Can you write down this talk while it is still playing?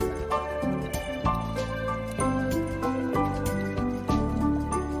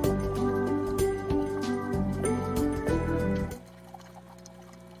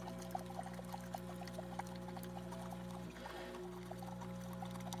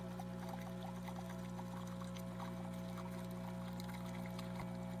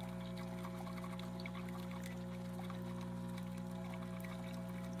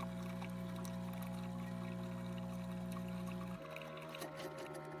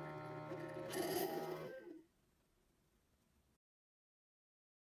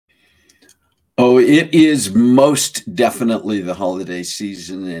it is most definitely the holiday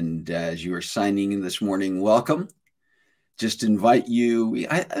season. And as you are signing in this morning, welcome. Just invite you.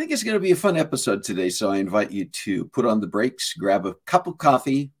 I think it's going to be a fun episode today. So I invite you to put on the brakes, grab a cup of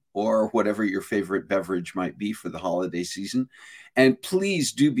coffee or whatever your favorite beverage might be for the holiday season. And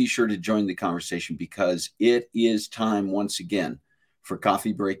please do be sure to join the conversation because it is time once again for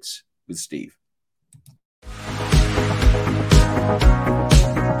Coffee Breaks with Steve.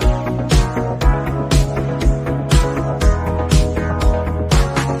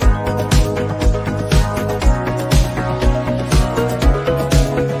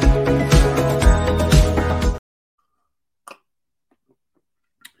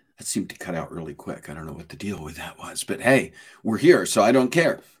 That seemed to cut out really quick. I don't know what the deal with that was, but hey, we're here, so I don't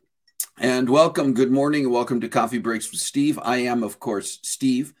care. And welcome, good morning, and welcome to Coffee Breaks with Steve. I am, of course,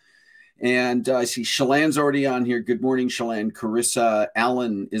 Steve. And I see Shalann's already on here. Good morning, Shallann. Carissa,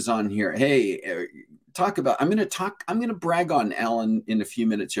 Alan is on here. Hey, I'm going to brag on Alan in a few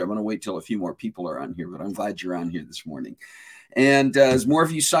minutes here. I'm going to wait till a few more people are on here, but I'm glad you're on here this morning. And as more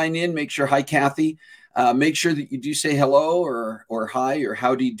of you sign in, make sure, hi, Kathy. Make sure that you do say hello or hi or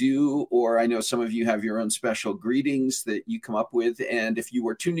howdy do, or I know some of you have your own special greetings that you come up with. And if you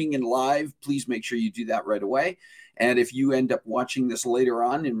are tuning in live, please make sure you do that right away. And if you end up watching this later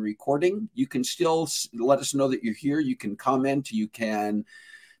on in recording, you can still let us know that you're here. You can comment. You can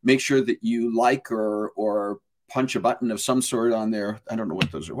make sure that you like or punch a button of some sort on there. I don't know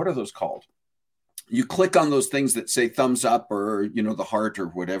what those are. What are those called? You click on those things that say thumbs up or, the heart or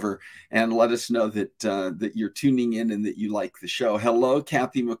whatever, and let us know that you're tuning in and that you like the show. Hello,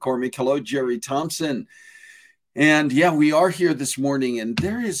 Kathy McCormick. Hello, Jerry Thompson. And yeah, we are here this morning and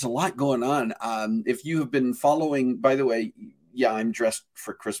there is a lot going on. If you have been following, by the way, yeah, I'm dressed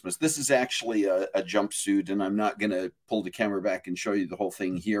for Christmas. This is actually a jumpsuit and I'm not going to pull the camera back and show you the whole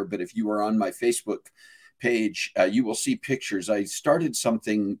thing here. But if you are on my Facebook page, you will see pictures. I started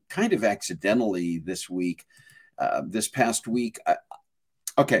something kind of accidentally this past week.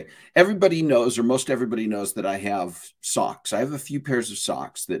 Okay, everybody knows, or most everybody knows, that I have socks. I have a few pairs of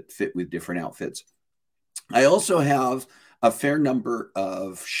socks that fit with different outfits. I also have a fair number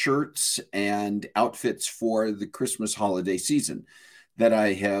of shirts and outfits for the Christmas holiday season that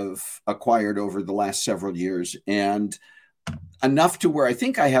I have acquired over the last several years, and enough to where I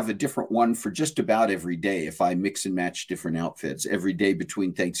think I have a different one for just about every day if I mix and match different outfits every day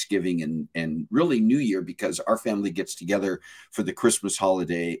between Thanksgiving and really New Year, because our family gets together for the Christmas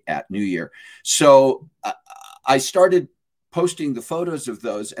holiday at New Year. So I started posting the photos of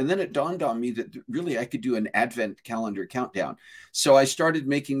those, and then it dawned on me that really I could do an Advent calendar countdown. So I started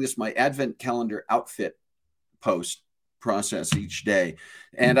making this my Advent calendar outfit post process each day.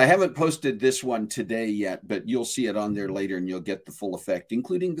 And I haven't posted this one today yet, but you'll see it on there later and you'll get the full effect,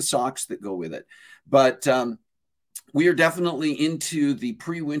 including the socks that go with it. But we are definitely into the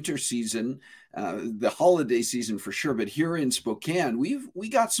pre-winter season, the holiday season for sure. But here in Spokane, we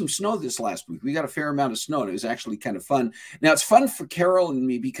got some snow this last week. We got a fair amount of snow, and it was actually kind of fun. Now, it's fun for Carol and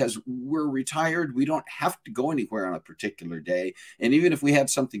me because we're retired. We don't have to go anywhere on a particular day. And even if we had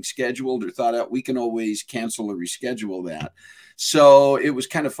something scheduled or thought out, we can always cancel or reschedule that. So it was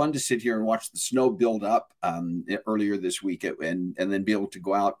kind of fun to sit here and watch the snow build up earlier this week and then be able to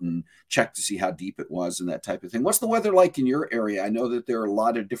go out and check to see how deep it was and that type of thing. What's the weather like in your area? I know that there are a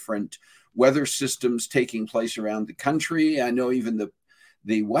lot of different weather systems taking place around the country. I know even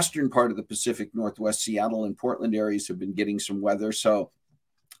the western part of the Pacific Northwest, Seattle and Portland areas have been getting some weather. So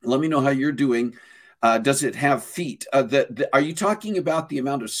let me know how you're doing. Does it have feet? Are you talking about the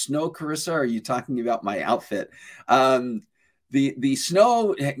amount of snow, Carissa? Or are you talking about my outfit? The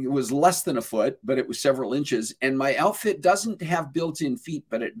snow was less than a foot, but it was several inches. And my outfit doesn't have built-in feet,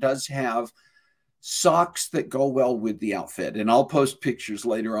 but it does have socks that go well with the outfit. And I'll post pictures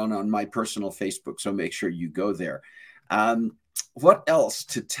later on my personal Facebook, so make sure you go there. What else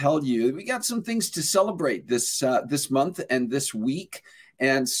to tell you? We got some things to celebrate this month and this week.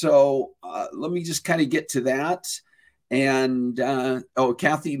 And so let me just kind of get to that. And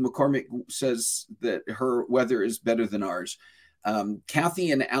Kathy McCormick says that her weather is better than ours. Kathy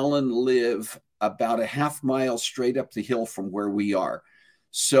and Alan live about a half mile straight up the hill from where we are.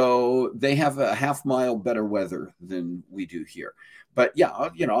 So they have a half mile better weather than we do here. But yeah,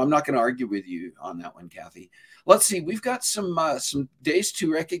 I'm not going to argue with you on that one, Kathy. Let's see. We've got some days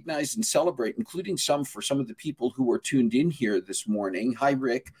to recognize and celebrate, including some for some of the people who were tuned in here this morning. Hi,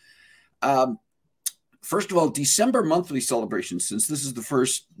 Rick. First of all, December monthly celebration, since this is the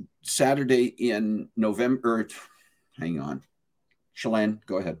first Saturday in November. Hang on. Shallann,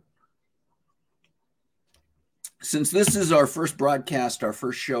 go ahead. Since this is our first broadcast, our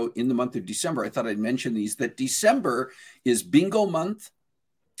first show in the month of December, I thought I'd mention these, that December is bingo month.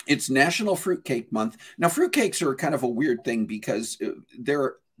 It's National Fruitcake Month. Now, fruitcakes are kind of a weird thing because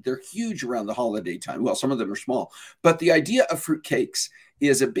they're huge around the holiday time. Well, some of them are small, but the idea of fruitcakes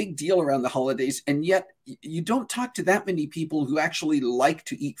is a big deal around the holidays, and yet you don't talk to that many people who actually like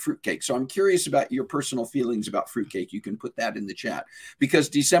to eat fruitcake. So I'm curious about your personal feelings about fruitcake. You can put that in the chat, because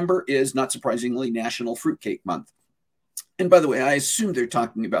December is, not surprisingly, National Fruitcake Month. And by the way, I assume they're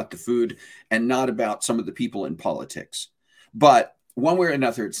talking about the food and not about some of the people in politics. But one way or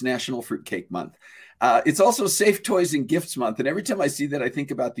another, it's National Fruitcake Month. It's also Safe Toys and Gifts Month. And every time I see that, I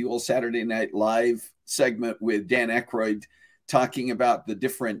think about the old Saturday Night Live segment with Dan Aykroyd talking about the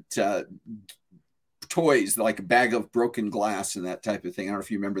different toys, like a bag of broken glass and that type of thing. I don't know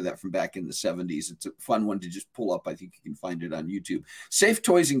if you remember that from back in the 70s. It's a fun one to just pull up. I think you can find it on YouTube. Safe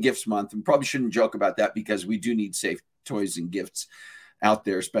Toys and Gifts Month. And probably shouldn't joke about that, because we do need safe toys and gifts out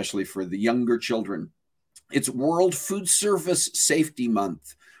there, especially for the younger children. It's World Food Service Safety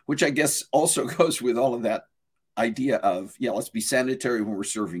Month, which I guess also goes with all of that idea of, yeah, let's be sanitary when we're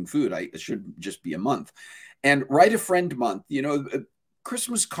serving food. It shouldn't just be a month. And Write a Friend Month.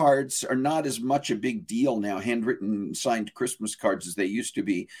 Christmas cards are not as much a big deal now, handwritten, signed Christmas cards, as they used to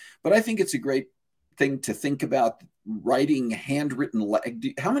be. But I think it's a great thing to think about, writing handwritten.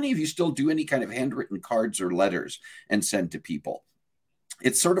 How many of you still do any kind of handwritten cards or letters and send to people?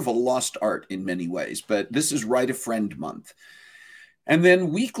 It's sort of a lost art in many ways, but this is Write a Friend Month. And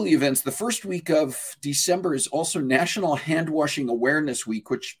then weekly events. The first week of December is also National Hand Washing Awareness Week,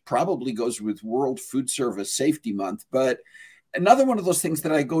 which probably goes with World Food Service Safety Month. But another one of those things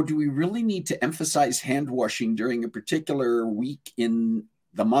that I go, do we really need to emphasize hand washing during a particular week in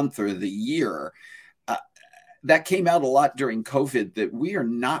the month or the year? That came out a lot during COVID, that we are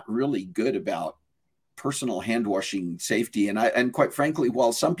not really good about personal hand washing safety. And quite frankly,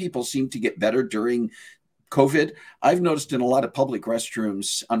 while some people seem to get better during COVID, I've noticed in a lot of public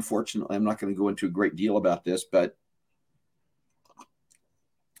restrooms, unfortunately, I'm not going to go into a great deal about this, but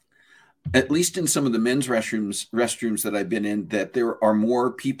at least in some of the men's restrooms that I've been in, that there are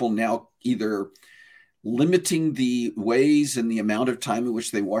more people now either limiting the ways and the amount of time in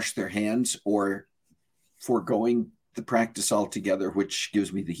which they wash their hands, or foregoing the practice altogether, which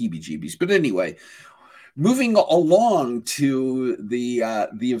gives me the heebie-jeebies. But anyway, moving along to the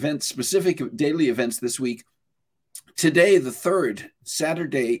event, specific daily events this week. Today, the 3rd,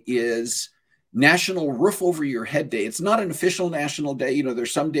 Saturday, is National Roof Over Your Head Day. It's not an official national day.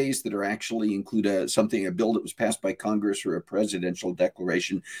 There's some days that are actually include a bill that was passed by Congress or a presidential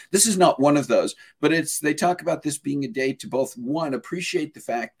declaration. This is not one of those, but they talk about this being a day to both, one, appreciate the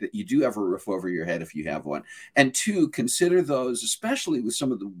fact that you do have a roof over your head if you have one, and two, consider those, especially with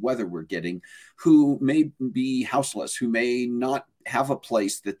some of the weather we're getting, who may be houseless, who may not have a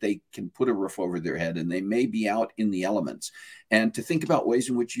place that they can put a roof over their head, and they may be out in the elements, and to think about ways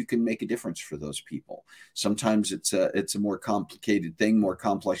in which you can make a difference for those people. Sometimes it's a more complicated thing, more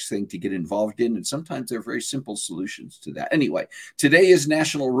complex thing to get involved in, and sometimes there are very simple solutions to that. Anyway, today is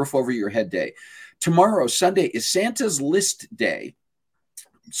National Roof Over Your Head Day. Tomorrow, Sunday, is Santa's List Day.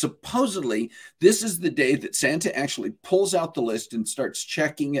 Supposedly, this is the day that Santa actually pulls out the list and starts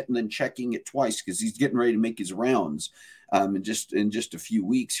checking it, and then checking it twice, because he's getting ready to make his rounds in just a few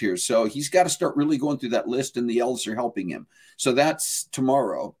weeks here. So he's got to start really going through that list, and the elves are helping him. So that's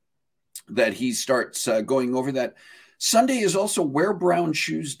tomorrow that he starts going over that. Sunday is also Wear Brown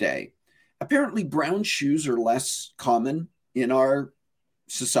Shoes Day. Apparently, brown shoes are less common in our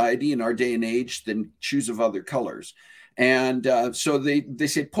society, in our day and age, than shoes of other colors. And so they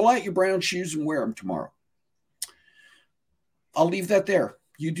say, pull out your brown shoes and wear them tomorrow. I'll leave that there.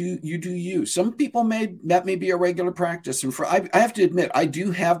 You do you. Some people that may be a regular practice. And I have to admit, I do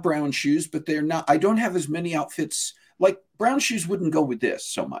have brown shoes, but I don't have as many outfits. Like, brown shoes wouldn't go with this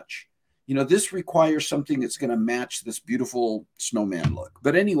so much. This requires something that's going to match this beautiful snowman look.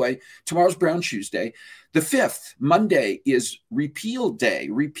 But anyway, tomorrow's Brown Shoes Day. The 5th, Monday, is Repeal Day.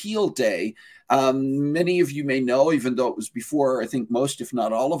 Repeal Day. Many of you may know, even though it was before, I think, most, if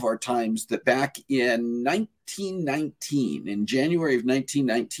not all of our times, that back in 1919, in January of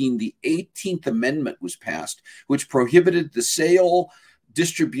 1919, the 18th Amendment was passed, which prohibited the sale,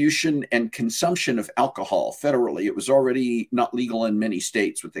 distribution, and consumption of alcohol federally. It was already not legal in many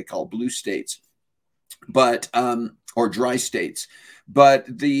states, what they call blue states, but or dry states. But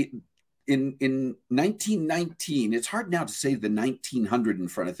in 1919, it's hard now to say the 1900 in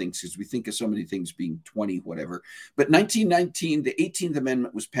front of things, because we think of so many things being 20 whatever. But 1919, the 18th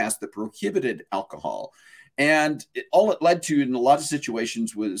Amendment was passed that prohibited alcohol. And all it led to in a lot of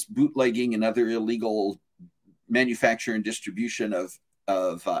situations was bootlegging and other illegal manufacture and distribution of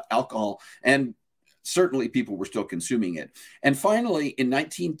alcohol, and certainly people were still consuming it. And finally, in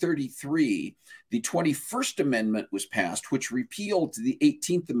 1933, the 21st Amendment was passed, which repealed the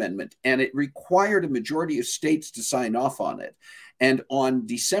 18th Amendment, and it required a majority of states to sign off on it. And on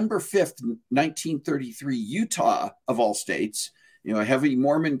December 5th, 1933, Utah, of all states, a heavy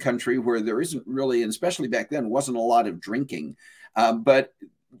Mormon country where there isn't really, and especially back then, wasn't a lot of drinking, but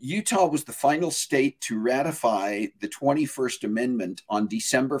Utah was the final state to ratify the 21st Amendment on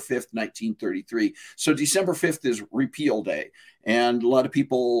December 5th, 1933. So December 5th is repeal day. And a lot of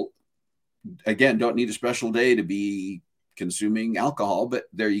people, again, don't need a special day to be consuming alcohol, but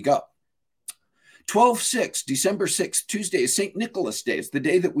there you go. 12/6, December 6th, Tuesday, is St. Nicholas Day. It's the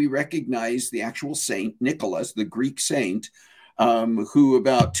day that we recognize the actual Saint Nicholas, the Greek saint, who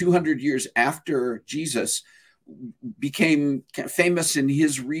about 200 years after Jesus became famous in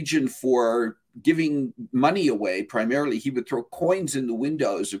his region for giving money away. Primarily, he would throw coins in the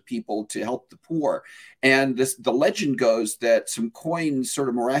windows of people to help the poor. And the legend goes that some coins sort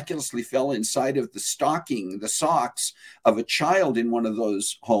of miraculously fell inside of the socks of a child in one of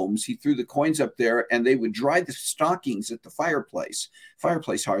those homes. He threw the coins up there, and they would dry the stockings at the fireplace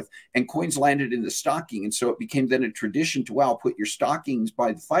hearth, and coins landed in the stocking. And so it became then a tradition to, put your stockings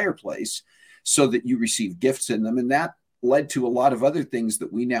by the fireplace so that you receive gifts in them. And that led to a lot of other things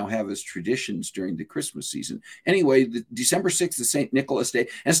that we now have as traditions during the Christmas season. Anyway, the December 6th is St. Nicholas Day.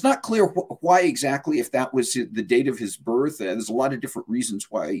 And it's not clear why exactly, if that was the date of his birth. There's a lot of different reasons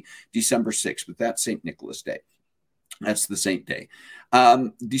why December 6th, but that's St. Nicholas Day. That's the saint day.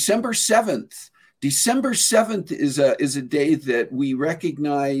 December 7th. December 7th is a day that we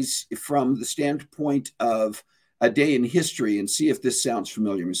recognize from the standpoint of a day in history, and see if this sounds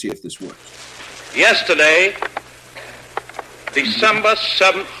familiar and see if this works. Yesterday, December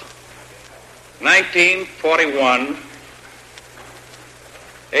 7th, 1941,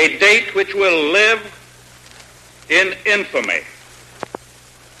 a date which will live in infamy.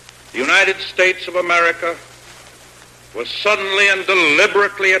 The United States of America was suddenly and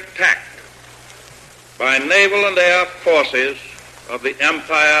deliberately attacked by naval and air forces of the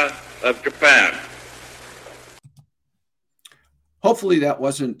Empire of Japan. Hopefully that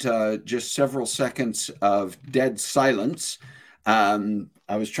wasn't just several seconds of dead silence. I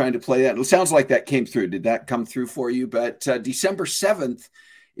was trying to play that. It sounds like that came through. Did that come through for you? But December 7th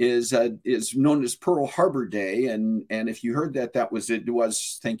is known as Pearl Harbor Day. And if you heard that,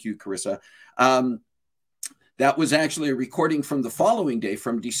 thank you, Carissa. That was actually a recording from the following day,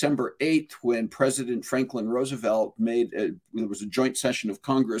 from December 8th, when President Franklin Roosevelt there was a joint session of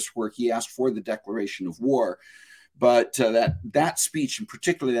Congress where he asked for the declaration of war. But that speech, and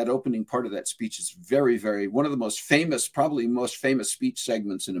particularly that opening part of that speech, is very, very one of the most famous, probably most famous speech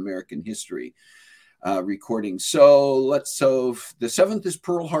segments in American history. Recording. So the 7th is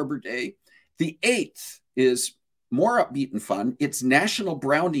Pearl Harbor Day. The 8th is more upbeat and fun. It's National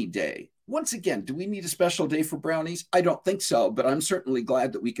Brownie Day. Once again, do we need a special day for brownies? I don't think so, but I'm certainly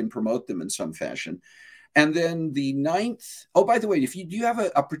glad that we can promote them in some fashion. And then the 9th. Oh, by the way, do you have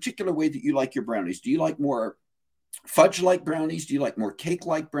a particular way that you like your brownies? Do you like more fudge-like brownies? Do you like more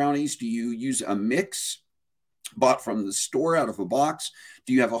cake-like brownies? Do you use a mix bought from the store out of a box?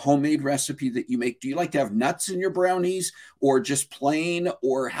 Do you have a homemade recipe that you make? Do you like to have nuts in your brownies, or just plain?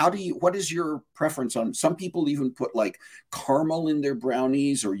 Or what is your preference on? Some people even put like caramel in their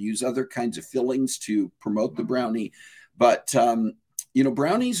brownies, or use other kinds of fillings to promote the brownie. But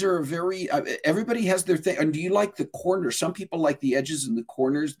brownies are everybody has their thing. And do you like the corners? Some people like the edges and the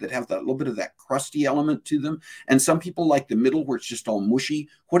corners that have that little bit of that crusty element to them. And some people like the middle where it's just all mushy.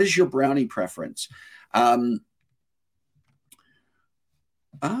 What is your brownie preference?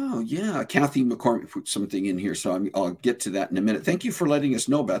 Oh, yeah. Kathy McCormick put something in here, so I'll get to that in a minute. Thank you for letting us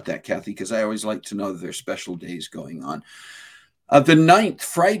know about that, Kathy, because I always like to know that there's special days going on. The 9th,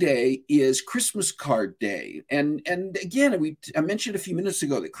 Friday, is Christmas card day. And again, I mentioned a few minutes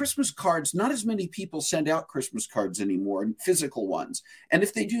ago that Christmas cards, not as many people send out Christmas cards anymore, physical ones. And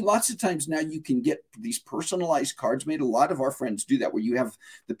if they do, lots of times now you can get these personalized cards made. A lot of our friends do that, where you have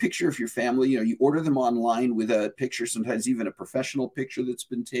the picture of your family. You order them online with a picture, sometimes even a professional picture that's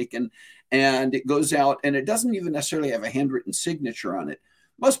been taken. And it goes out, and it doesn't even necessarily have a handwritten signature on it.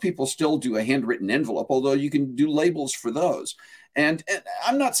 Most people still do a handwritten envelope, although you can do labels for those. And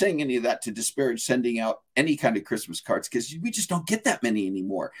I'm not saying any of that to disparage sending out any kind of Christmas cards, because we just don't get that many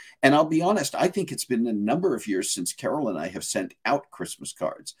anymore. And I'll be honest, I think it's been a number of years since Carol and I have sent out Christmas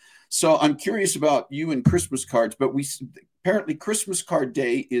cards. So I'm curious about you and Christmas cards, but apparently Christmas card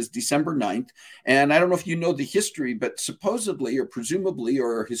day is December 9th. And I don't know if you know the history, but supposedly or presumably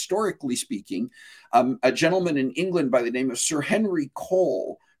or historically speaking, a gentleman in England by the name of Sir Henry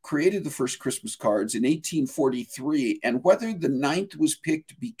Cole created the first Christmas cards in 1843. And whether the 9th was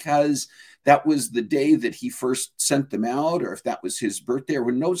picked because that was the day that he first sent them out, or if that was his birthday,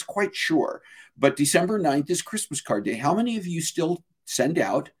 or no one's quite sure. But December 9th is Christmas card day. How many of you still send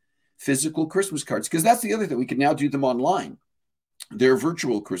out physical Christmas cards? Because that's the other thing. We can now do them online. They're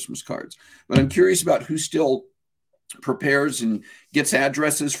virtual Christmas cards. But I'm curious about who still prepares and gets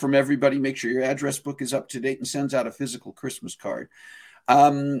addresses from everybody. Make sure your address book is up to date and sends out a physical Christmas card.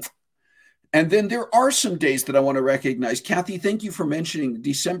 And then there are some days that I want to recognize. Kathy, thank you for mentioning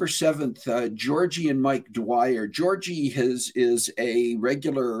December 7th, Georgie and Mike Dwyer. Georgie is a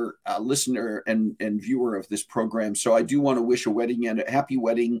regular listener and viewer of this program. So I do want to wish a happy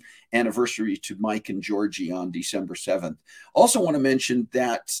wedding anniversary to Mike and Georgie on December 7th. Also want to mention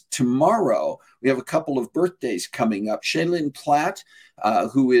that tomorrow we have a couple of birthdays coming up. Shaylin Platt,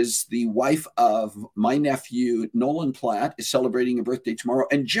 who is the wife of my nephew, Nolan Platt, is celebrating a birthday tomorrow.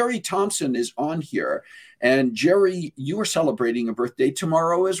 And Jerry Thompson is on here. And Jerry, you are celebrating a birthday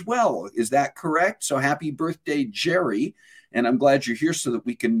tomorrow as well. Is that correct? So happy birthday, Jerry. And I'm glad you're here so that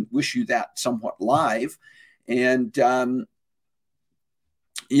we can wish you that somewhat live. And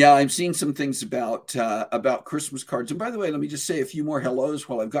yeah, I'm seeing some things about Christmas cards. And by the way, let me just say a few more hellos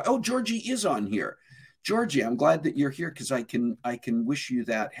while I've got. Oh, Georgie is on here. Georgie, I'm glad that you're here because I can wish you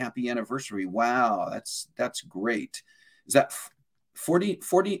that happy anniversary. Wow, that's great. Is that 40?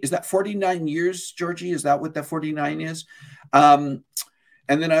 Is that 49 years, Georgie? Is that what that 49 is? And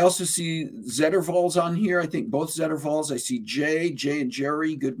then I also see Zetterval's on here. I think both Zetterval's. I see Jay and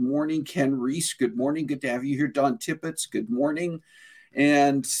Jerry. Good morning. Ken Reese. Good morning. Good to have you here. Don Tippett. Good morning.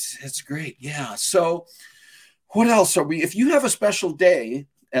 And it's great. Yeah. So what else are we? If you have a special day,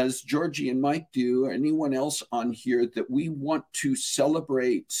 as Georgie and Mike do, or anyone else on here that we want to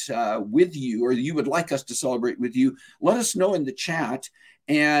celebrate with you, or you would like us to celebrate with you, let us know in the chat.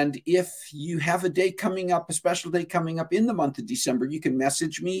 And if you have a day coming up, a special day coming up in the month of December, you can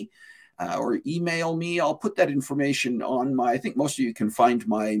message me or email me. I'll put that information on I think most of you can find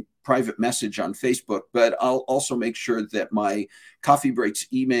my private message on Facebook, but I'll also make sure that my Coffee Breaks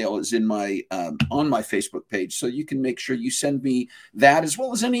email is in my on my Facebook page. So you can make sure you send me that as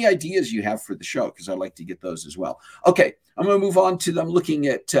well as any ideas you have for the show, because I like to get those as well. Okay, I'm going to move on to them looking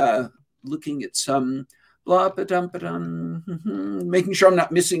at some blah, making sure I'm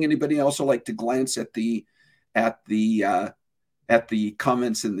not missing anybody. I also like to glance at the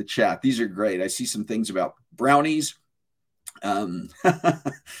comments in the chat. These are great. I see some things about brownies.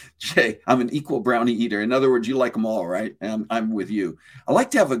 Jay, I'm an equal brownie eater. In other words, you like them all, right? I'm with you. I like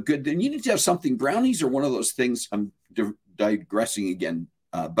to have a good, and you need to have something. Brownies are one of those things. I'm digressing again,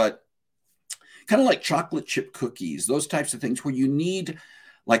 but kind of like chocolate chip cookies, those types of things where you need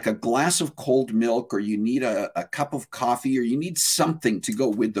like a glass of cold milk, or you need a cup of coffee, or you need something to go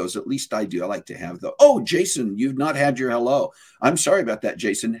with those. At least I do. I like to have those. Oh, Jason, you've not had your hello. I'm sorry about that,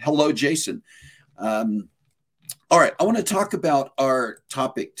 Jason. Hello, Jason. All right, I want to talk about our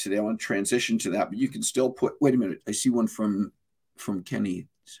topic today. I want to transition to that, but you can still put, wait a minute. I see one from Kenny,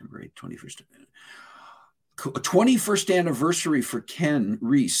 December 8th, 21st. 21st anniversary for Ken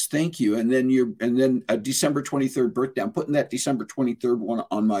Reese. Thank you. And then a December 23rd birthday. I'm putting that December 23rd one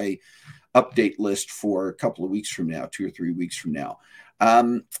on my update list for a couple of weeks from now, 2 or 3 weeks from now.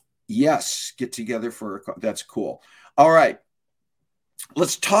 Yes, get together that's cool. All right.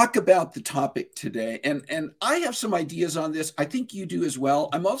 Let's talk about the topic today. And I have some ideas on this. I think you do as well.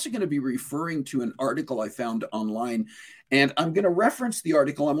 I'm also going to be referring to an article I found online, and I'm going to reference the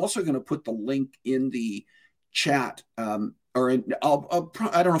article. I'm also going to put the link in the chat, I don't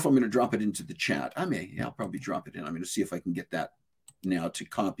know if I'm going to drop it into the chat. I'll probably drop it in. I'm going to see if I can get that now to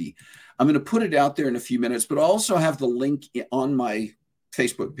copy. I'm going to put it out there in a few minutes, but I'll also have the link on my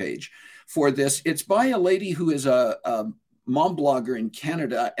Facebook page for this. It's by a lady who is a mom blogger in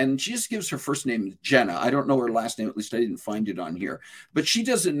Canada, and she just gives her first name Jenna. I don't know her last name, at least I didn't find it on here, but she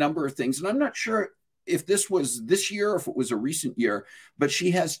does a number of things, and I'm not sure if this was this year or if it was a recent year, but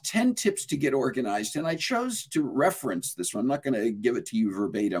she has 10 tips to get organized, and I chose to reference this one. I'm not going to give it to you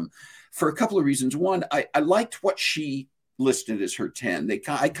verbatim for a couple of reasons. One, I liked what she listed as her 10.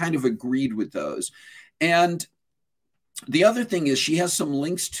 I kind of agreed with those, and the other thing is she has some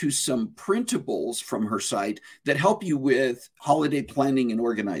links to some printables from her site that help you with holiday planning and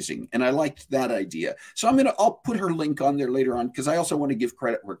organizing. And I liked that idea. So I'll put her link on there later on, because I also want to give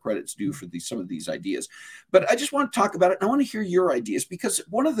credit where credit's due for some of these ideas. But I just want to talk about it, and I want to hear your ideas, because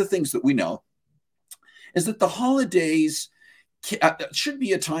one of the things that we know is that the holidays should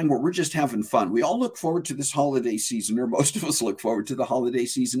be a time where we're just having fun. We all look forward to this holiday season, or most of us look forward to the holiday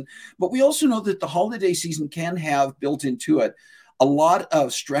season, but we also know that the holiday season can have built into it a lot of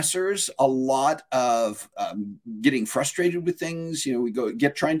stressors, a lot of getting frustrated with things. We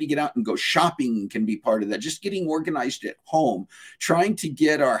trying to get out and go shopping can be part of that. Just getting organized at home, trying to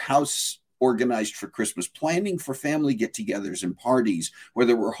get our house organized for Christmas, planning for family get-togethers and parties,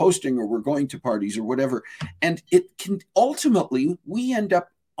 whether we're hosting or we're going to parties or whatever. And it can ultimately, we end up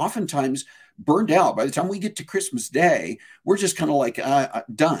oftentimes burned out. By the time we get to Christmas Day, we're just kind of like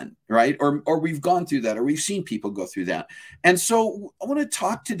done, right? Or we've gone through that, or we've seen people go through that. And so I want to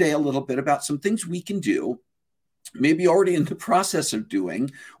talk today a little bit about some things we can do, maybe already in the process of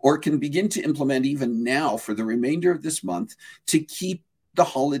doing, or can begin to implement even now for the remainder of this month to keep the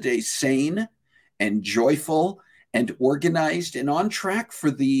holidays sane and joyful and organized and on track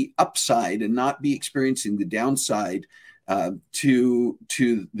for the upside, and not be experiencing the downside to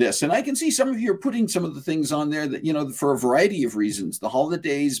this. And I can see some of you are putting some of the things on there that, for a variety of reasons, the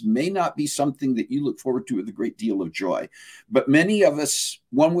holidays may not be something that you look forward to with a great deal of joy, but many of us,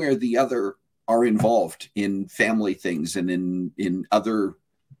 one way or the other, are involved in family things and in other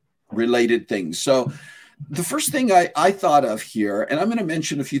related things. So the first thing I thought of here, and I'm going to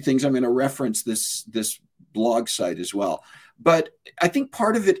mention a few things, I'm going to reference this blog site as well, but I think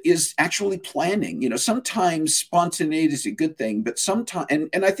part of it is actually planning. Sometimes spontaneity is a good thing, but sometimes,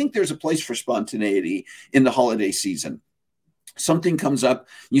 and I think there's a place for spontaneity in the holiday season. Something comes up,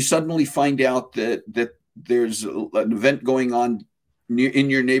 you suddenly find out that there's an event going on in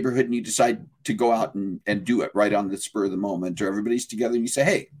your neighborhood, and you decide to go out and do it right on the spur of the moment, or everybody's together and you say,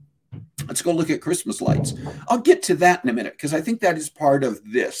 hey, let's go look at Christmas lights. I'll get to that in a minute, because I think that is part of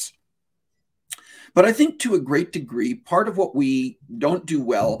this. But I think to a great degree, part of what we don't do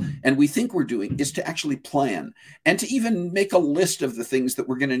well and we think we're doing is to actually plan and to even make a list of the things that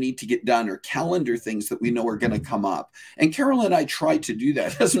we're going to need to get done, or calendar things that we know are going to come up. And Carol and I try to do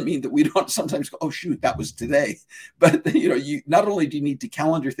that. It doesn't mean that we don't sometimes go, oh, shoot, that was today. But, you not only do you need to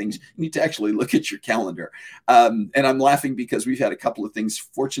calendar things, you need to actually look at your calendar. And I'm laughing because we've had a couple of things,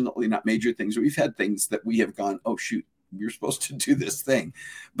 fortunately not major things, we've had things that we have gone, oh, shoot, you're supposed to do this thing.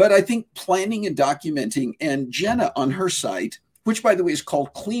 But I think planning and documenting, and Jenna on her site, which by the way is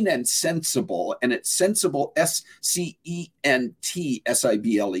called Clean and Sensible, and it's Sensible,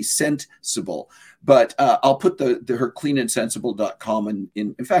 SCENTSIBLE, Sensible. But I'll put her cleanandsensible.com, and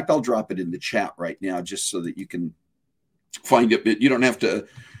in fact, I'll drop it in the chat right now just so that you can find it. But you don't have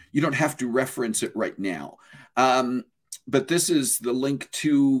to reference it right now. But this is the link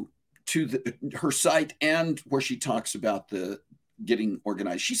to her site, and where she talks about the getting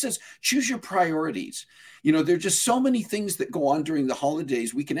organized. She says, choose your priorities. There are just so many things that go on during the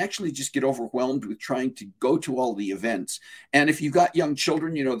holidays. We can actually just get overwhelmed with trying to go to all the events. And if you've got young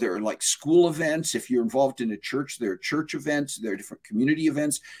children, there are like school events. If you're involved in a church, there are church events, there are different community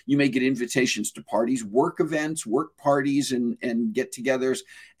events. You may get invitations to parties, work events, work parties, and get-togethers.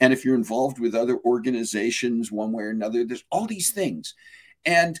 And if you're involved with other organizations, one way or another, there's all these things.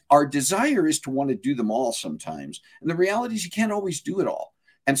 And our desire is to want to do them all sometimes. And the reality is you can't always do it all.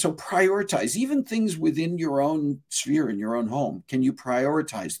 And so prioritize even things within your own sphere, in your own home. Can you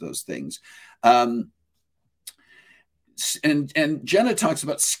prioritize those things? And Jenna talks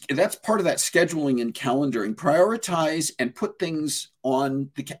about, that's part of that scheduling and calendaring. Prioritize and put things on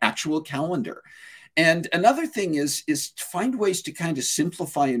the actual calendar. And another thing is to find ways to kind of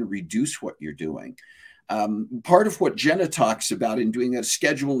simplify and reduce what you're doing. Part of what Jenna talks about in doing that,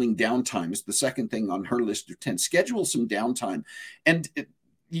 scheduling downtime, is the second thing on her list of 10. Schedule some downtime. And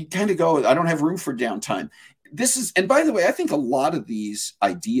you kind of go, I don't have room for downtime. And by the way, I think a lot of these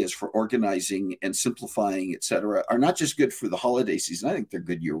ideas for organizing and simplifying, et cetera, are not just good for the holiday season. I think they're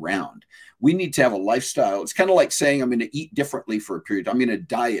good year round. We need to have a lifestyle. It's kind of like saying, I'm going to eat differently for a period. I'm going to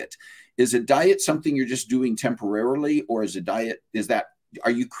diet. Is a diet something you're just doing temporarily, or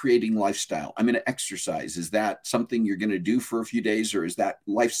are you creating lifestyle? I'm going to exercise. Is that something you're going to do for a few days, or is that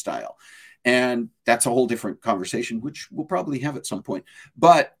lifestyle? And that's a whole different conversation, which we'll probably have at some point.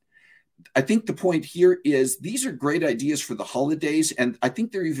 But I think the point here is these are great ideas for the holidays. And I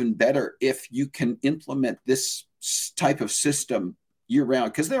think they're even better if you can implement this type of system year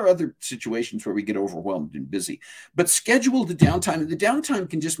round, because there are other situations where we get overwhelmed and busy. But schedule the downtime. And the downtime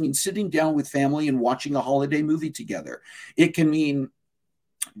can just mean sitting down with family and watching a holiday movie together. It can mean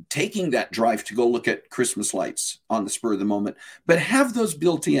taking that drive to go look at Christmas lights on the spur of the moment, but have those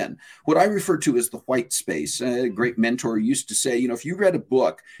built in. What I refer to as the white space. A great mentor used to say, if you read a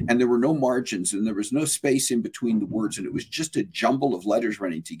book and there were no margins and there was no space in between the words and it was just a jumble of letters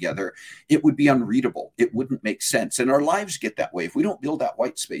running together, it would be unreadable. It wouldn't make sense. And our lives get that way. If we don't build that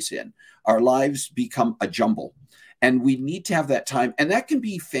white space in, our lives become a jumble. And we need to have that time. And that can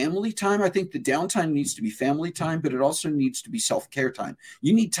be family time. I think the downtime needs to be family time, but it also needs to be self-care time.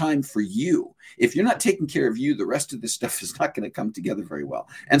 You need time for you. If you're not taking care of you, the rest of this stuff is not going to come together very well.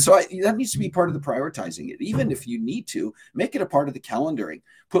 And so that needs to be part of the prioritizing it. Even if you need to, make it a part of the calendaring.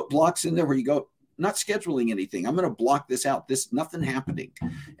 Put blocks in there where you go, not scheduling anything. I'm going to block this out. Nothing happening.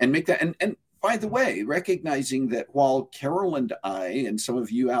 And make that, and by the way, recognizing that while Carol and I and some of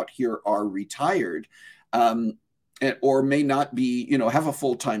you out here are retired, or may not be, have a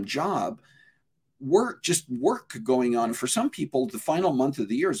full-time job, work going on. For some people, the final month of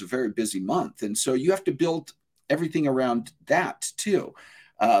the year is a very busy month. And so you have to build everything around that too.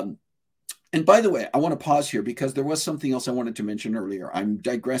 And by the way, I want to pause here because there was something else I wanted to mention earlier. I'm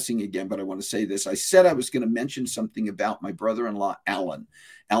digressing again, but I want to say this. I said I was going to mention something about my brother-in-law, Alan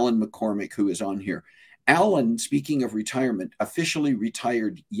McCormick, who is on here. Alan, speaking of retirement, officially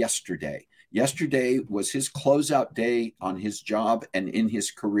retired yesterday. Yesterday was his closeout day on his job and in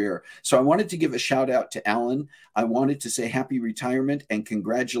his career. So I wanted to give a shout out to Alan. I wanted to say happy retirement and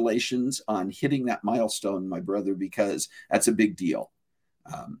congratulations on hitting that milestone, my brother, because that's a big deal.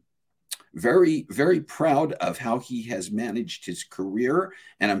 Very, very proud of how he has managed his career.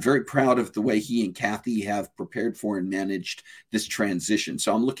 And I'm very proud of the way he and Kathy have prepared for and managed this transition.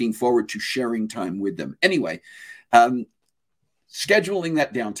 So I'm looking forward to sharing time with them. Anyway, scheduling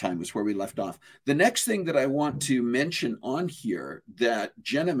that downtime was where we left off. The next thing that I want to mention on here that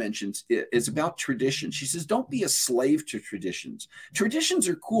Jenna mentions is about tradition. She says, don't be a slave to traditions. Traditions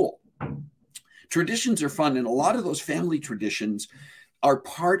are cool. Traditions are fun. And a lot of those family traditions are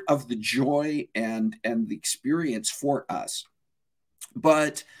part of the joy and the experience for us.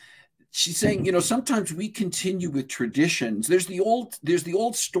 But she's saying, sometimes we continue with traditions. There's the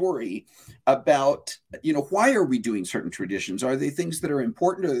old story about, why are we doing certain traditions? Are they things that are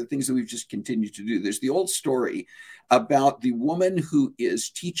important, or are they things that we've just continued to do? There's the old story about the woman who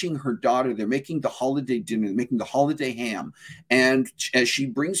is teaching her daughter. They're making the holiday dinner, they're making the holiday ham. And as she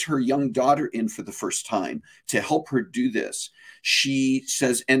brings her young daughter in for the first time to help her do this, she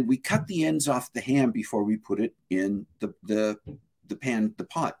says, and we cut the ends off the ham before we put it in the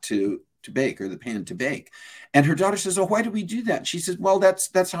pot to bake, or the pan to bake. And her daughter says, oh, why do we do that? She says, well,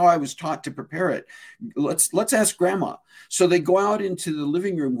 that's how I was taught to prepare it. Let's ask grandma. So they go out into the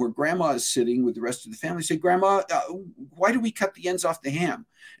living room where grandma is sitting with the rest of the family. Say, grandma, why do we cut the ends off the ham?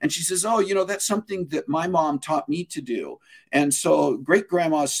 And she says, oh, that's something that my mom taught me to do. And so great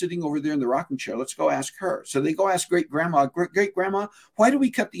grandma is sitting over there in the rocking chair. Let's go ask her. So they go ask great grandma, why do we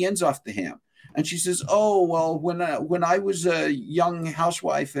cut the ends off the ham? And she says, oh, well, when I was a young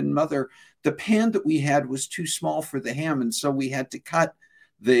housewife and mother, the pan that we had was too small for the ham. And so we had to cut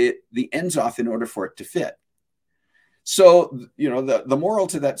the ends off in order for it to fit. So, the moral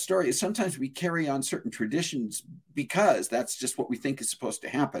to that story is sometimes we carry on certain traditions because that's just what we think is supposed to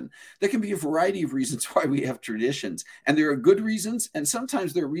happen. There can be a variety of reasons why we have traditions, and there are good reasons. And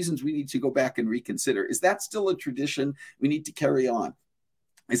sometimes there are reasons we need to go back and reconsider. Is that still a tradition we need to carry on?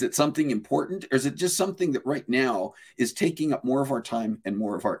 Is it something important, or is it just something that right now is taking up more of our time and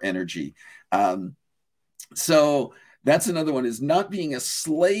more of our energy? So that's another one, is not being a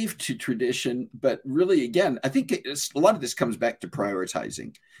slave to tradition, but really, again, I think a lot of this comes back to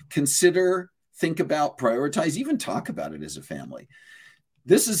prioritizing. Consider, think about, prioritize, even talk about it as a family.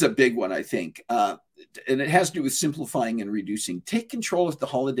 This is a big one, I think, and it has to do with simplifying and reducing. Take control of the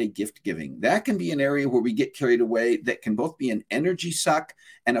holiday gift giving. That can be an area where we get carried away. That can both be an energy suck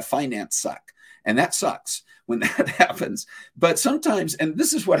and a finance suck. And that sucks when that happens. But sometimes, and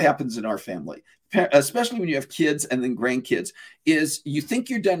this is what happens in our family, especially when you have kids and then grandkids, is you think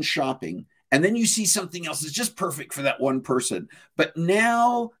you're done shopping, and then you see something else that's just perfect for that one person. But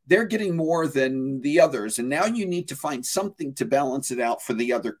now they're getting more than the others. And now you need to find something to balance it out for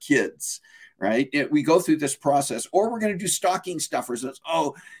the other kids, right? We go through this process, or we're going to do stocking stuffers. It's,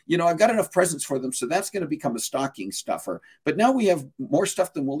 I've got enough presents for them, so that's going to become a stocking stuffer. But now we have more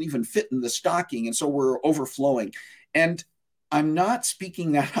stuff than will even fit in the stocking. And so we're overflowing. And I'm not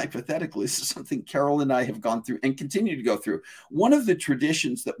speaking that hypothetically. This is something Carol and I have gone through and continue to go through. One of the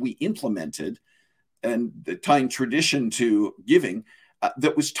traditions that we implemented, and tying tradition to giving,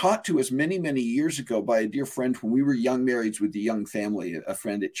 that was taught to us many, many years ago by a dear friend when we were young marrieds with a young family, a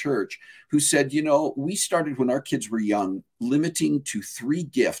friend at church, who said, we started when our kids were young, limiting to 3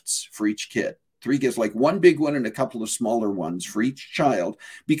 gifts for each kid. 3 gifts, like one big one and a couple of smaller ones for each child,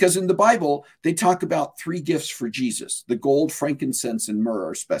 because in the Bible, they talk about 3 gifts for Jesus. The gold, frankincense, and myrrh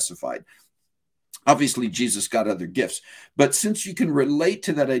are specified. Obviously, Jesus got other gifts, but since you can relate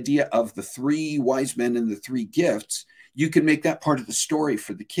to that idea of the 3 wise men and the 3 gifts, you can make that part of the story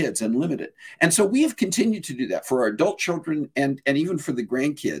for the kids and limit it. And so we have continued to do that for our adult children and even for the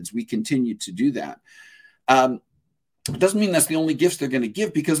grandkids. We continue to do that. It doesn't mean that's the only gifts they're going to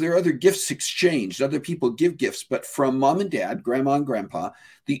give, because there are other gifts exchanged. Other people give gifts, but from mom and dad, grandma and grandpa,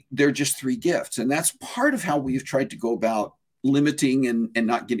 they're just 3 gifts. And that's part of how we've tried to go about limiting and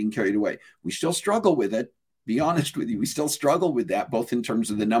not getting carried away. We still struggle with it. Be honest with you, we still struggle with that, both in terms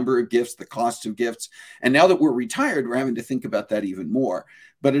of the number of gifts, the cost of gifts. And now that we're retired, we're having to think about that even more.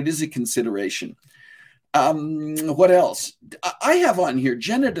 But it is a consideration. What else? I have on here,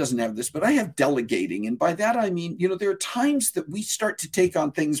 Jenna doesn't have this, but I have delegating. And by that, I mean, there are times that we start to take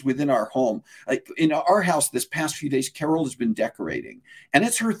on things within our home. Like in our house this past few days, Carol has been decorating, and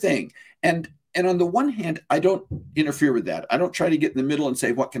it's her thing. And on the one hand, I don't interfere with that. I don't try to get in the middle and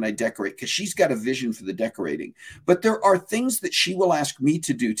say, what can I decorate? Because she's got a vision for the decorating. But there are things that she will ask me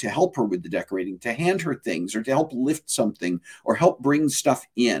to do to help her with the decorating, to hand her things or to help lift something or help bring stuff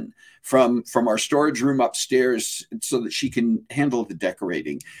in from our storage room upstairs so that she can handle the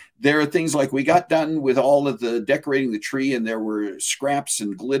decorating. There are things like we got done with all of the decorating the tree, and there were scraps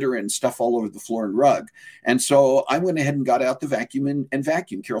and glitter and stuff all over the floor and rug. And so I went ahead and got out the vacuum and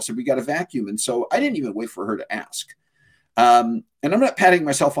vacuumed. Carol said, we got a vacuum. And so I didn't even wait for her to ask. And I'm not patting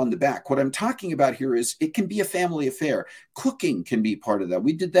myself on the back. What I'm talking about here is it can be a family affair. Cooking can be part of that.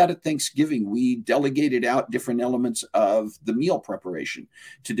 We did that at Thanksgiving. We delegated out different elements of the meal preparation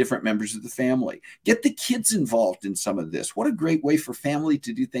to different members of the family. Get the kids involved in some of this. What a great way for family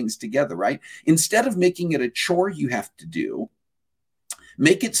to do things together, right? Instead of making it a chore you have to do,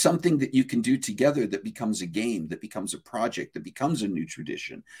 make it something that you can do together that becomes a game, that becomes a project, that becomes a new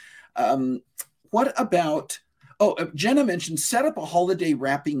tradition. What about... Oh, Jenna mentioned set up a holiday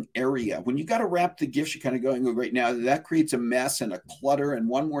wrapping area. When you got to wrap the gifts, you're kind of going, right now, that creates a mess and a clutter and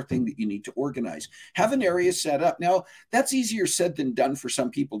one more thing that you need to organize. Have an area set up. Now, that's easier said than done for some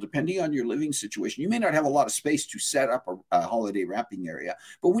people, depending on your living situation. You may not have a lot of space to set up a holiday wrapping area,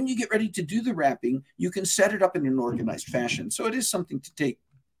 but when you get ready to do the wrapping, you can set it up in an organized fashion. So it is something to take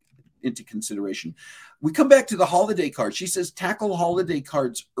into consideration. We come back to the holiday cards. She says, tackle holiday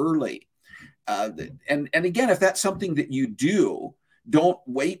cards early. And again, if that's something that you do, don't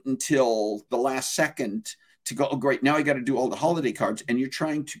wait until the last second to go, oh, great, now I got to do all the holiday cards. And you're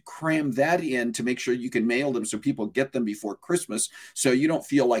trying to cram that in to make sure you can mail them so people get them before Christmas. So you don't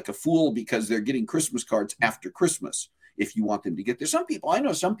feel like a fool because they're getting Christmas cards after Christmas. If you want them to get there. I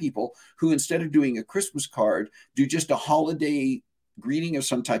know some people who, instead of doing a Christmas card, do just a holiday greeting of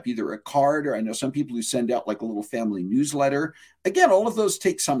some type, either a card, or I know some people who send out like a little family newsletter. Again, all of those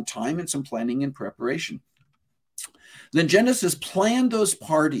take some time and some planning and preparation. Then Jenna says, plan those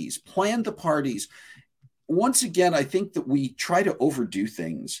parties, plan the parties. Once again, I think that we try to overdo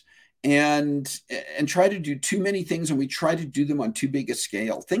things and try to do too many things, and we try to do them on too big a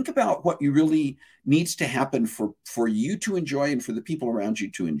scale. Think about what you really needs to happen for you to enjoy and for the people around you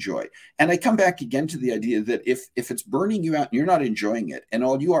to enjoy. And I come back again to the idea that if it's burning you out and you're not enjoying it and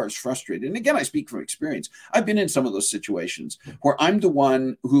all you are is frustrated, and again, I speak from experience. I've been in some of those situations where I'm the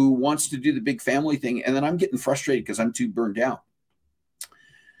one who wants to do the big family thing, and then I'm getting frustrated because I'm too burned out.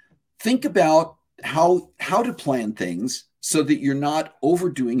 Think about how to plan things so that you're not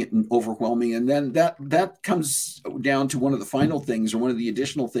overdoing it and overwhelming. And then that comes down to one of the final things, or one of the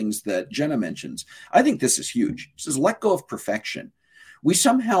additional things that Jenna mentions. I think this is huge. She says, let go of perfection. We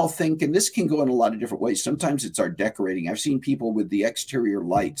somehow think, and this can go in a lot of different ways. Sometimes it's our decorating. I've seen people with the exterior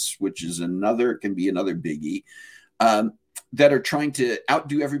lights, which is can be another biggie, that are trying to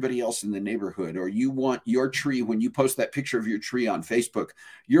outdo everybody else in the neighborhood. Or you want your tree, when you post that picture of your tree on Facebook,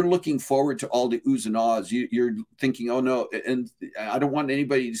 you're looking forward to all the oohs and ahs. You're thinking, oh no, and I don't want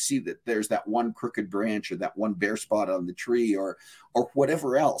anybody to see that there's that one crooked branch or that one bare spot on the tree or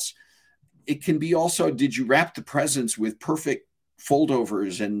whatever else. It can be also, did you wrap the presents with perfect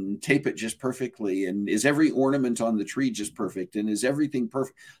foldovers and tape it just perfectly? And is every ornament on the tree just perfect? And is everything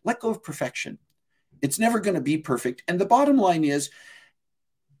perfect? Let go of perfection. It's never going to be perfect. And the bottom line is,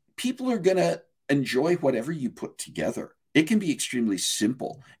 people are going to enjoy whatever you put together. It can be extremely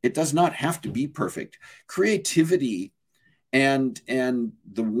simple. It does not have to be perfect. Creativity and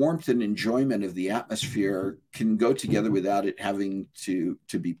the warmth and enjoyment of the atmosphere can go together without it having to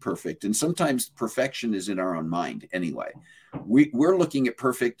be perfect. And sometimes perfection is in our own mind anyway. We're looking at a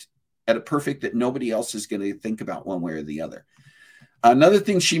perfect that nobody else is going to think about one way or the other. Another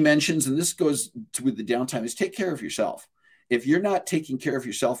thing she mentions, and this goes with the downtime, is take care of yourself. If you're not taking care of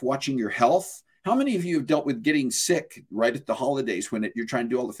yourself, watching your health, how many of you have dealt with getting sick right at the holidays when you're trying to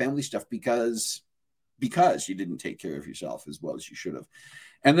do all the family stuff because you didn't take care of yourself as well as you should have?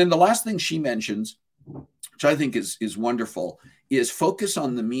 And then the last thing she mentions, which I think is wonderful, is focus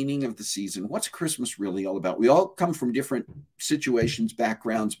on the meaning of the season. What's Christmas really all about? We all come from different situations,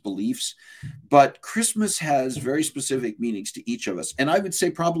 backgrounds, beliefs, but Christmas has very specific meanings to each of us. And I would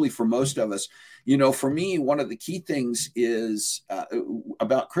say probably for most of us, for me, one of the key things is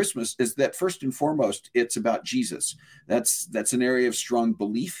about Christmas is that first and foremost, it's about Jesus. That's an area of strong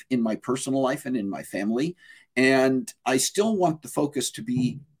belief in my personal life and in my family. And I still want the focus to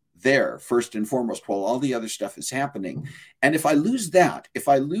be there first and foremost while all the other stuff is happening. And if I lose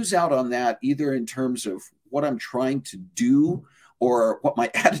out on that, either in terms of what I'm trying to do or what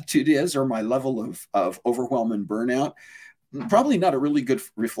my attitude is or my level of overwhelm and burnout, probably not a really good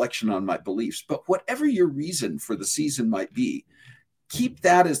reflection on my beliefs. But whatever your reason for the season might be, keep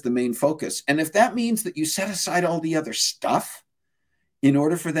that as the main focus. And if that means that you set aside all the other stuff in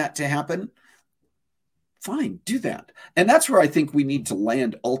order for that to happen, fine, do that. And that's where I think we need to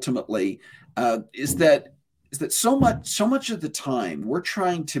land ultimately, is that so much of the time we're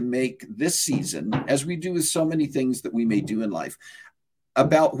trying to make this season, as we do with so many things that we may do in life,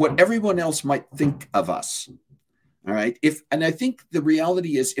 about what everyone else might think of us. All right. And I think the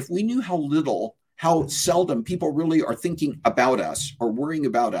reality is, if we knew how seldom people really are thinking about us or worrying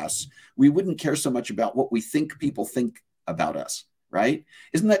about us, we wouldn't care so much about what we think people think about us. Right?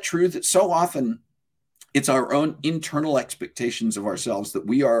 Isn't that true that so often it's our own internal expectations of ourselves that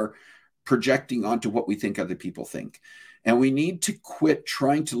we are projecting onto what we think other people think? And we need to quit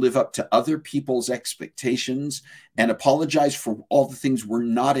trying to live up to other people's expectations and apologize for all the things we're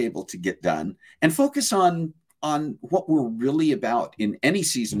not able to get done, and focus on what we're really about in any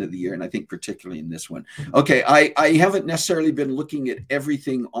season of the year. And I think particularly in this one. Okay. I haven't necessarily been looking at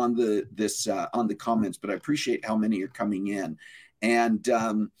everything on the comments, but I appreciate how many are coming in. And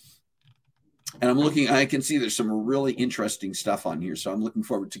I'm looking, I can see there's some really interesting stuff on here. So I'm looking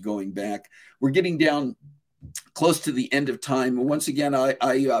forward to going back. We're getting down close to the end of time. Once again,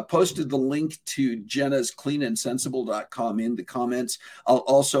 I posted the link to Jenna's cleanandsensible.com in the comments. I'll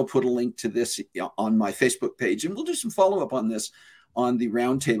also put a link to this on my Facebook page, and we'll do some follow-up on this on the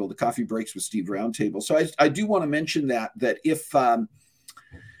roundtable, the Coffee Breaks with Steve roundtable. So I do want to mention that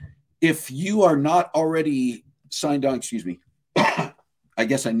if you are not already signed on, excuse me, I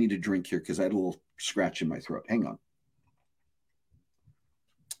guess I need a drink here because I had a little scratch in my throat. Hang on.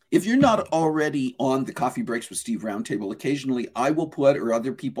 If you're not already on the Coffee Breaks with Steve roundtable, occasionally I will put, or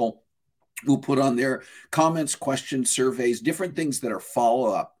other people will put on their comments, questions, surveys, different things that are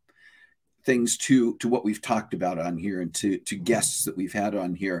follow-up things to what we've talked about on here and to guests that we've had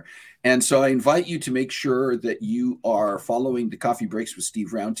on here. And so I invite you to make sure that you are following the Coffee Breaks with Steve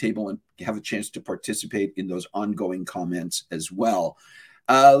roundtable and have a chance to participate in those ongoing comments as well.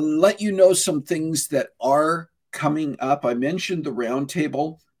 Let you know some things that are coming up. I mentioned the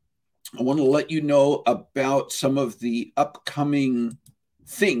roundtable. I want to let you know about some of the upcoming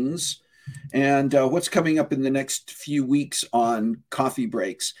things and what's coming up in the next few weeks on Coffee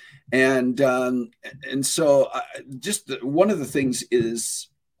Breaks. And so just one of the things is,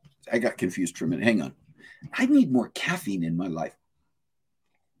 I got confused for a minute. Hang on. I need more caffeine in my life.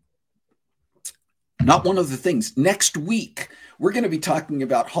 Not one of the things. Next week, we're going to be talking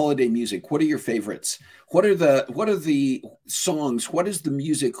about holiday music. What are your favorites? What are the songs? What is the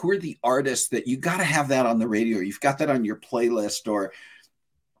music? Who are the artists that you got to have that on the radio? You've got that on your playlist, or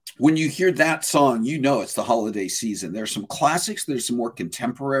when you hear that song, you know it's the holiday season. There's some classics. There's some more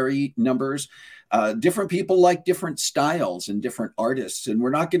contemporary numbers. Different people like different styles and different artists. And we're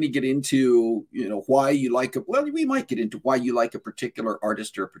not going to get into, why you like it. Well, we might get into why you like a particular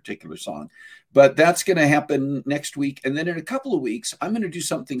artist or a particular song, but that's going to happen next week. And then in a couple of weeks, I'm going to do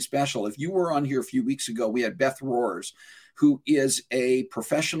something special. If you were on here a few weeks ago, we had Beth Roars, who is a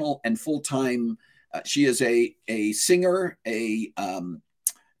professional and full-time. She is a singer, a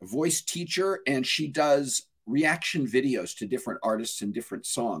voice teacher, and she does reaction videos to different artists and different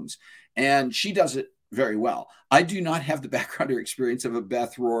songs. And she does it very well. I do not have the background or experience of a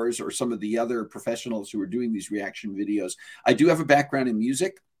Beth Roars or some of the other professionals who are doing these reaction videos. I do have a background in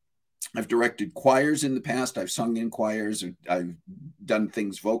music. I've directed choirs in the past. I've sung in choirs. I've done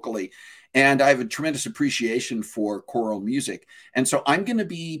things vocally. And I have a tremendous appreciation for choral music. And so I'm going to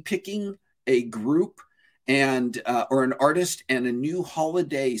be picking a group and or an artist and a new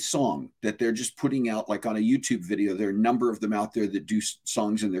holiday song that they're just putting out, like on a YouTube video. There are a number of them out there that do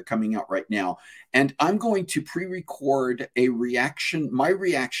songs, and they're coming out right now. And I'm going to pre-record a reaction, my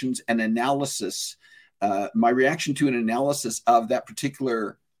reactions and analysis, my reaction to an analysis of that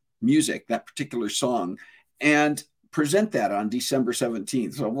particular music, that particular song, and present that on December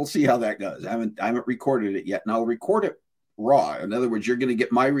 17th. So we'll see how that goes. I haven't recorded it yet, and I'll record it raw. In other words, you're going to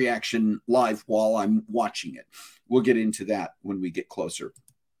get my reaction live while I'm watching it. We'll get into that when we get closer.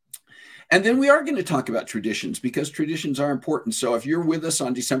 And then we are going to talk about traditions, because traditions are important. So if you're with us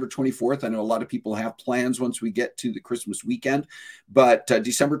on December 24th, I know a lot of people have plans once we get to the Christmas weekend, but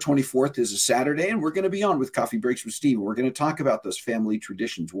December 24th is a Saturday, and we're going to be on with Coffee Breaks with Steve. We're going to talk about those family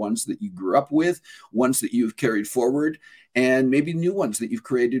traditions, ones that you grew up with, ones that you've carried forward, and maybe new ones that you've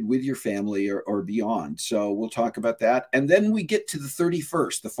created with your family or beyond. So we'll talk about that. And then we get to the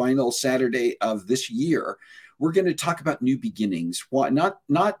 31st, the final Saturday of this year. We're going to talk about new beginnings. Why not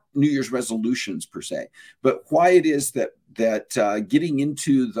New Year's resolutions per se, but why it is that getting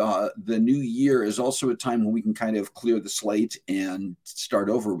into the new year is also a time when we can kind of clear the slate and start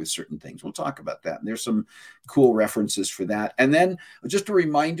over with certain things. We'll talk about that. And there's some cool references for that. And then just a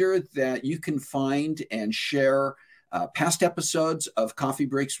reminder that you can find and share past episodes of Coffee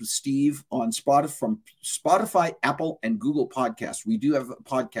Breaks with Steve on from Spotify, Apple, and Google Podcasts. We do have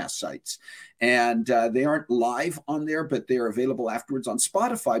podcast sites, and they aren't live on there, but they are available afterwards on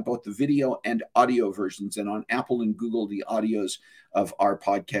Spotify, both the video and audio versions, and on Apple and Google, the audios of our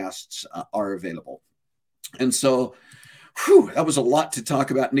podcasts are available. And so, that was a lot to talk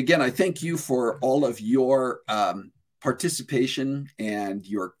about. And again, I thank you for all of your participation and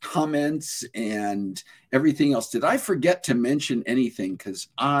your comments and everything else. Did I forget to mention anything? Because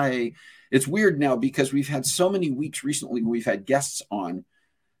it's weird now, because we've had so many weeks recently we've had guests on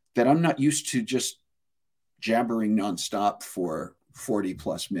that I'm not used to just jabbering nonstop for 40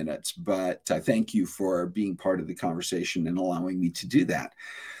 plus minutes. But I thank you for being part of the conversation and allowing me to do that.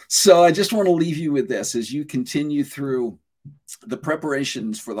 So I just want to leave you with this as you continue through the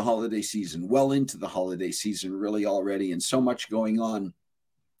preparations for the holiday season, well into the holiday season really already, and so much going on.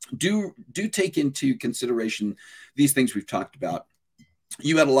 Do take into consideration these things we've talked about.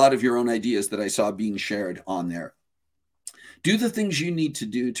 You had a lot of your own ideas that I saw being shared on there. Do the things you need to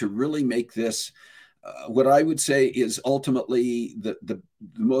do to really make this what I would say is ultimately the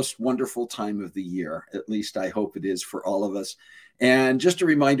most wonderful time of the year. At least I hope it is for all of us. And just a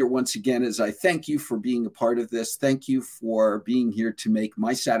reminder once again, is I thank you for being a part of this. Thank you for being here to make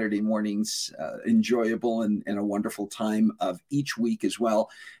my Saturday mornings enjoyable and a wonderful time of each week as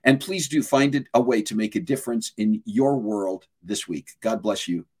well. And please do find a way to make a difference in your world this week. God bless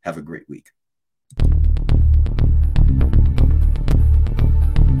you. Have a great week.